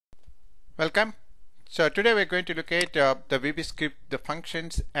Welcome. So today we're going to look at the VB script, the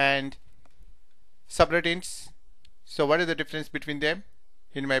functions and subroutines. So what is the difference between them?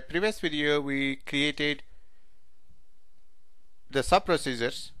 In my previous video we created the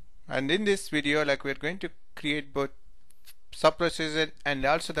sub-procedures, and in this video we're going to create both sub-procedure and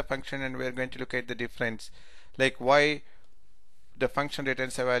also the function, and we're going to look at the difference, like why the function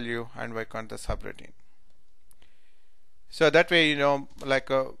returns a value and why can't the subroutine. So that way,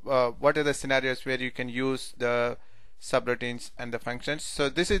 what are the scenarios where you can use the subroutines and the functions. So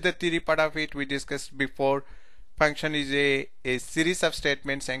this is the theory part of it we discussed before. Function is a series of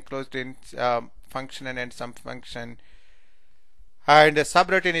statements enclosed in function and some function, and a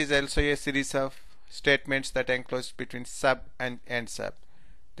subroutine is also a series of statements that enclosed between sub and end sub.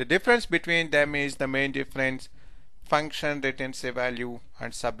 The difference between them is the main difference: function returns a value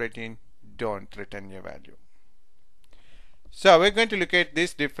and subroutine don't return a value. So we're going to look at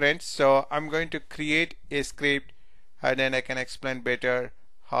this difference. So I'm going to create a script and then I can explain better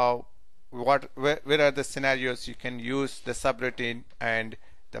where are the scenarios you can use the subroutine and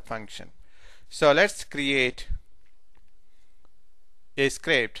the function. So let's create a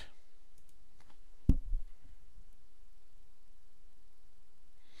script.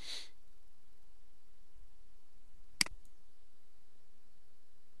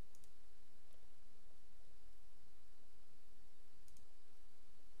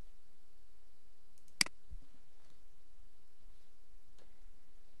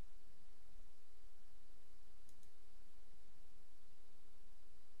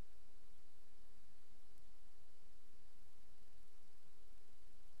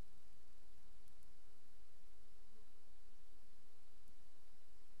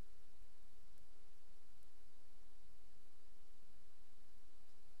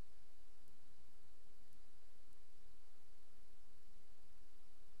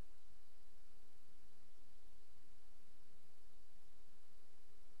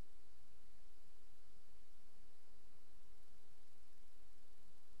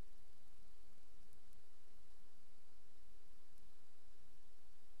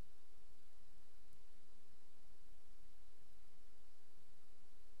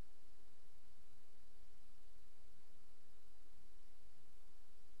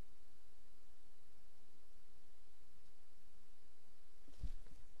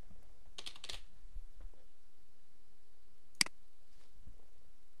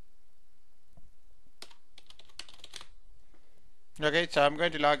 Okay, so I'm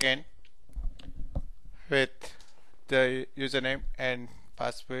going to log in with the username and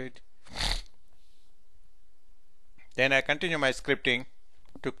password. Then I continue my scripting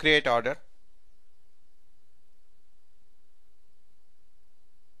to create order.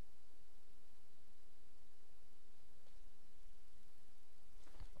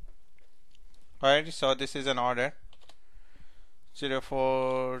 Alright, so this is an order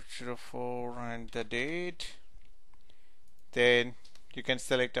 0404 and the date. Then you can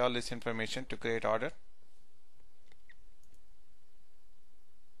select all this information to create order.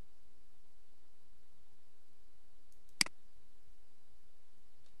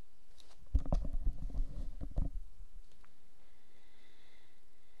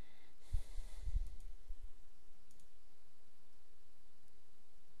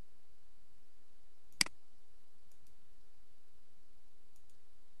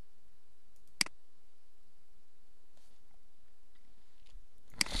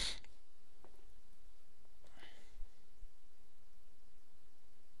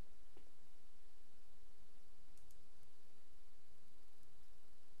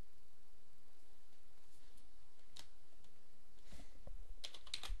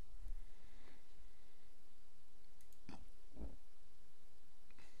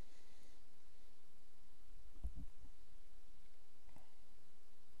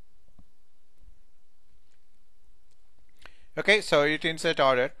 Okay, so it insert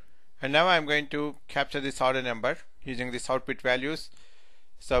order, and now I'm going to capture this order number using this output values.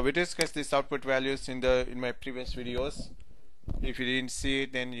 So we discussed these output values in my previous videos. If you didn't see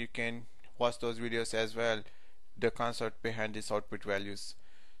it, then you can watch those videos as well, the concept behind these output values.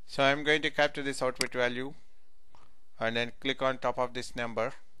 So I'm going to capture this output value and then click on top of this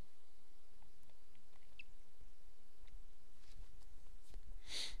number.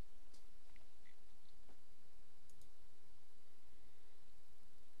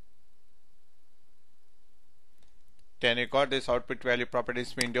 Then you got this output value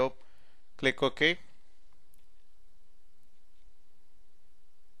properties window. Click OK.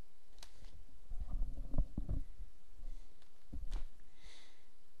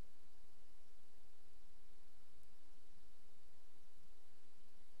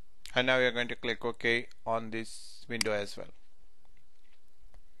 And now you're going to click OK on this window as well.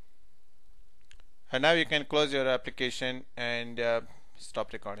 And now you can close your application and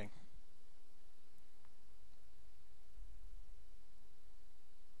stop recording.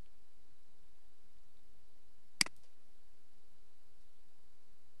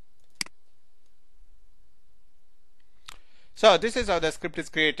 So this is how the script is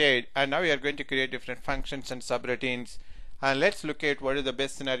created, and now we are going to create different functions and subroutines. And let's look at what is the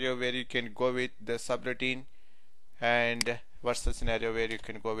best scenario where you can go with the subroutine and what's the scenario where you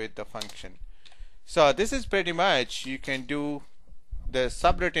can go with the function. So this is pretty much you can do the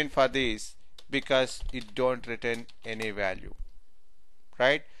subroutine for this because it don't return any value,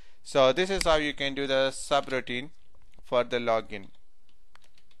 right? So this is how you can do the subroutine for the login.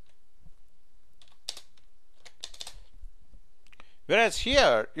 Whereas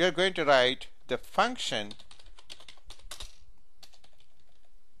here you're going to write the function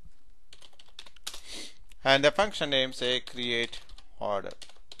and the function name say create order.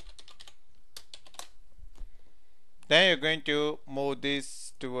 Then you're going to move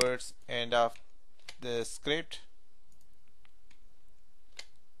this towards end of the script.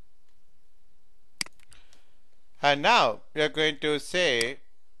 And now we are going to say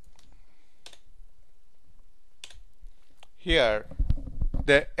here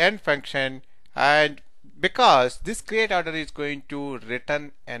the end function, and because this create order is going to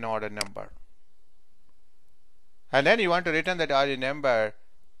return an order number, and then you want to return that order number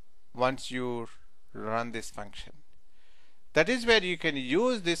once you run this function. That is where you can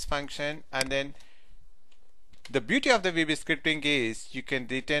use this function, and then the beauty of the VB scripting is you can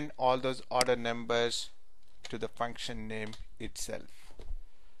return all those order numbers to the function name itself.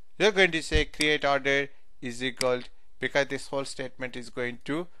 You're going to say create order is equal, because this whole statement is going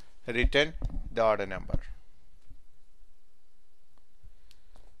to return the order number.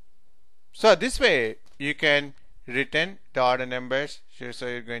 So this way you can return the order numbers. So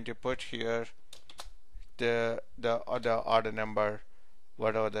you're going to put here the order number,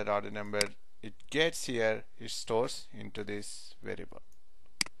 whatever that order number it gets here, it stores into this variable.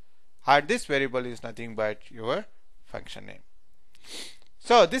 And this variable is nothing but your function name.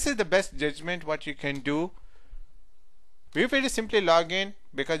 So this is the best judgment what you can do. If it is simply login,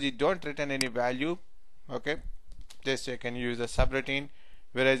 because you don't return any value, okay, just you can use a subroutine.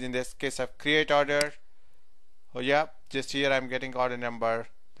 Whereas in this case of create order, oh yeah, just here I'm getting order number.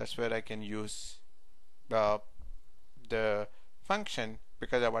 That's where I can use the function,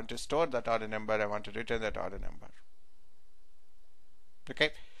 because I want to store that order number, I want to return that order number.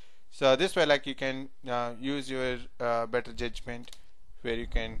 Okay, so this way like you can use your better judgment where you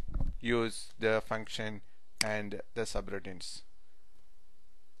can use the function and the subroutines.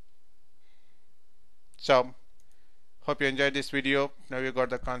 So hope you enjoyed this video. Now you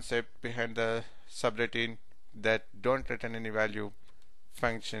got the concept behind the subroutine that don't return any value,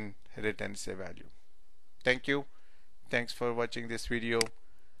 function returns a value. Thank you. Thanks for watching this video.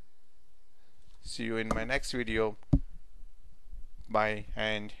 See you in my next video. Bye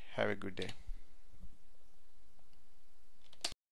and have a good day.